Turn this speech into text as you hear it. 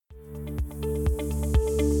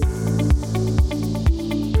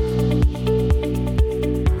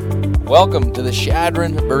Welcome to the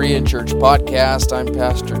Chadron Berean Church podcast. I'm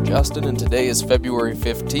Pastor Justin, and today is February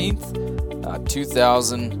 15th,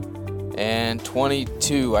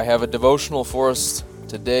 2022. I have a devotional for us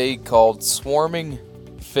today called Swarming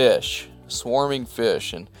Fish.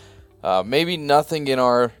 And maybe nothing in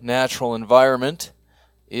our natural environment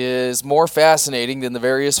is more fascinating than the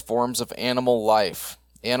various forms of animal life.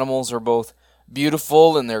 Animals are both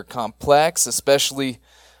beautiful and they're complex, especially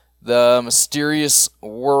the mysterious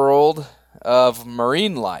world of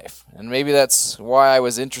marine life. And maybe that's why I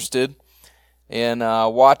was interested in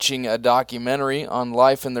watching a documentary on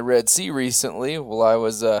life in the Red Sea recently while I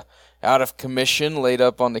was out of commission, laid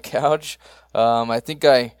up on the couch. I think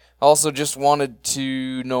I also just wanted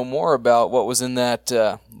to know more about what was in that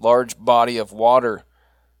large body of water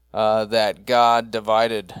that God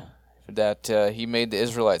divided, that He made the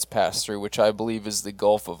Israelites pass through, which I believe is the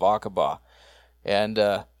Gulf of Aqaba.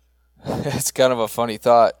 And it's kind of a funny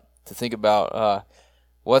thought to think about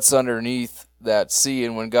what's underneath that sea,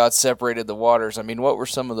 and when God separated the waters, I mean, what were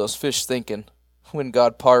some of those fish thinking when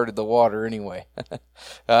God parted the water anyway?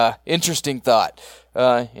 Interesting thought.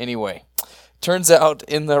 Anyway, turns out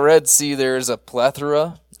in the Red Sea there's a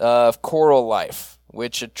plethora of coral life,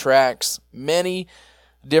 which attracts many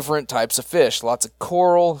different types of fish. Lots of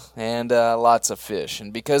coral and lots of fish.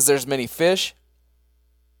 And because there's many fish,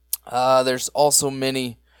 there's also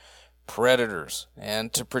many predators,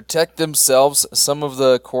 and to protect themselves, some of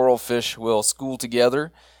the coral fish will school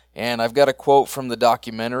together. And I've got a quote from the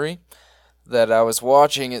documentary that I was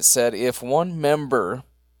watching. It said, "If one member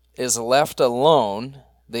is left alone,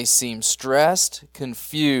 they seem stressed,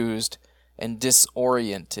 confused, and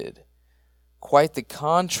disoriented. Quite the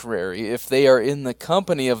contrary, if they are in the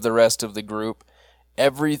company of the rest of the group,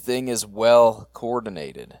 everything is well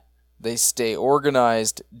coordinated. They stay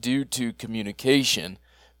organized due to communication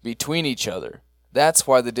between each other. That's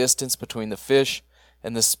why the distance between the fish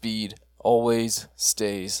and the speed always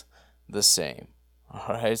stays the same."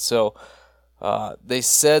 All right, so they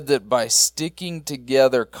said that by sticking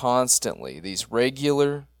together constantly, these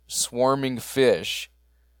regular swarming fish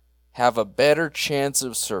have a better chance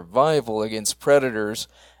of survival against predators,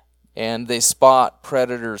 and they spot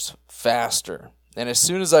predators faster. And as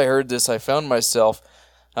soon as I heard this, I found myself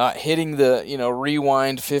hitting the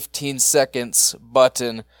rewind 15 seconds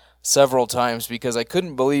button several times, because I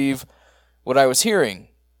couldn't believe what I was hearing,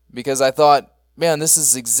 because I thought, man, this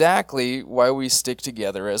is exactly why we stick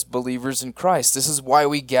together as believers in Christ. This is why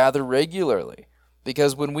we gather regularly,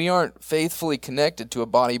 because when we aren't faithfully connected to a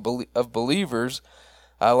body of believers,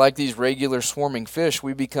 like these regular swarming fish,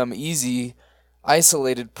 we become easy,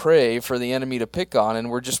 isolated prey for the enemy to pick on,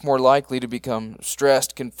 and we're just more likely to become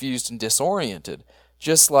stressed, confused, and disoriented,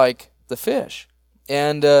 just like the fish.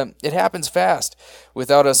 And it happens fast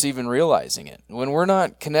without us even realizing it. When we're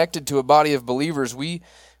not connected to a body of believers, we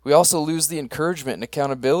also lose the encouragement and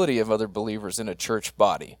accountability of other believers in a church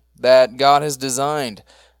body that God has designed.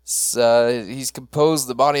 He's composed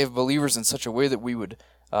the body of believers in such a way that we would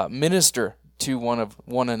minister to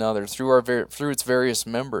one another through its various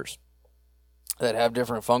members that have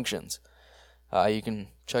different functions. You can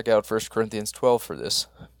check out 1 Corinthians 12 for this.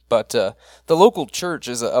 But the local church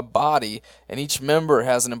is a body, and each member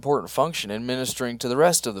has an important function in ministering to the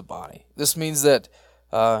rest of the body. This means that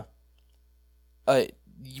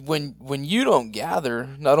when you don't gather,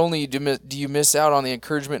 not only do you miss out on the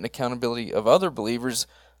encouragement and accountability of other believers,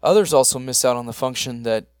 others also miss out on the function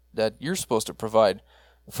that you're supposed to provide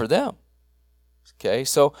for them. Okay,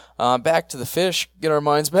 so back to the fish. Get our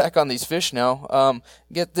minds back on these fish now.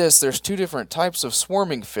 Get this, there's two different types of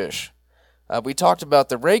swarming fish. We talked about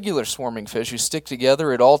the regular swarming fish who stick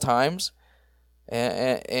together at all times,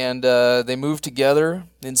 and they move together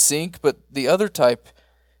in sync. But the other type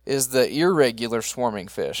is the irregular swarming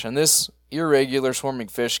fish, and this irregular swarming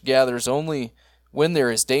fish gathers only when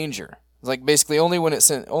there is danger. It's like basically only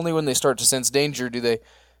when they start to sense danger do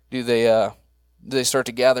they start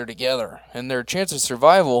to gather together, and their chance of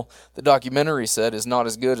survival, the documentary said, is not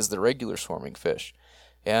as good as the regular swarming fish,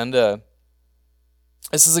 and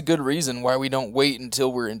this is a good reason why we don't wait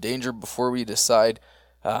until we're in danger before we decide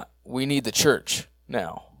we need the church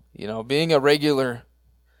now. Being a regular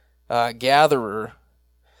gatherer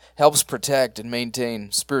helps protect and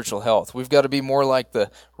maintain spiritual health. We've got to be more like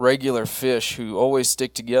the regular fish who always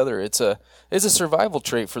stick together. It's a survival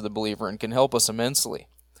trait for the believer and can help us immensely.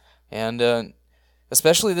 And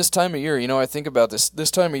especially this time of year, I think about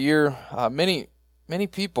this time of year, many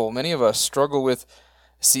of us struggle with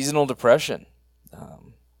seasonal depression.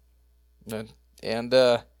 And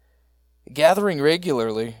gathering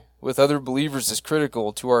regularly with other believers is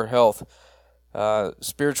critical to our health,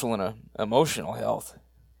 spiritual and emotional health.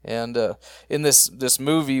 And in this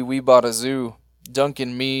movie, We Bought a Zoo,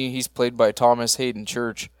 Duncan Mee, he's played by Thomas Hayden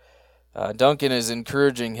Church. Duncan is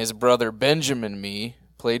encouraging his brother Benjamin Mee,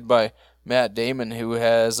 played by Matt Damon, who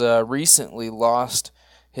has recently lost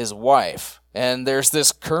his wife. And there's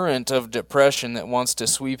this current of depression that wants to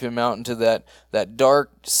sweep him out into that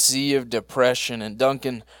dark sea of depression. And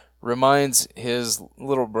Duncan reminds his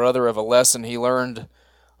little brother of a lesson he learned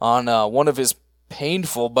on one of his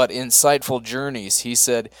painful but insightful journeys. He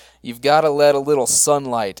said, "You've got to let a little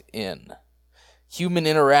sunlight in. Human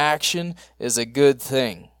interaction is a good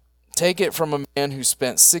thing. Take it from a man who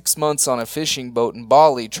spent 6 months on a fishing boat in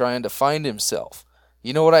Bali trying to find himself.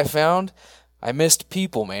 You know what I found? I missed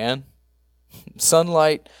people, man."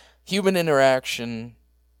 Sunlight, human interaction,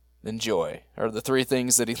 and joy are the three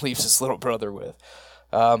things that he leaves his little brother with.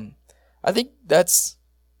 I think that's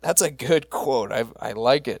a good quote. I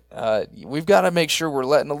like it. We've got to make sure we're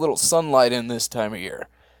letting a little sunlight in this time of year,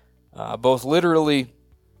 both literally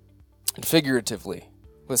and figuratively.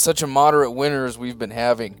 With such a moderate winter as we've been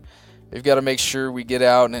having, we've got to make sure we get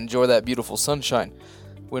out and enjoy that beautiful sunshine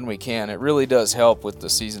when we can. It really does help with the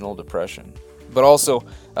seasonal depression. But also,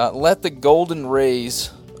 let the golden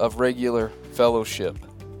rays of regular fellowship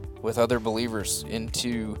with other believers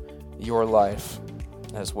into your life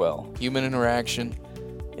as well. Human interaction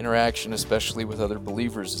especially with other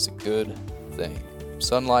believers, is a good thing.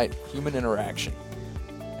 Sunlight, human interaction,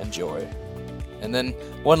 and joy. And then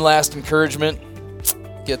one last encouragement.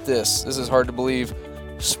 Get this. This is hard to believe.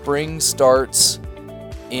 Spring starts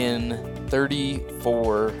in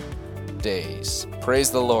 34 days. Praise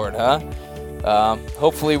the Lord, huh?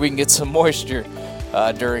 Hopefully we can get some moisture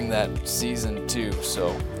during that season too.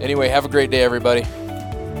 So anyway, have a great day, everybody.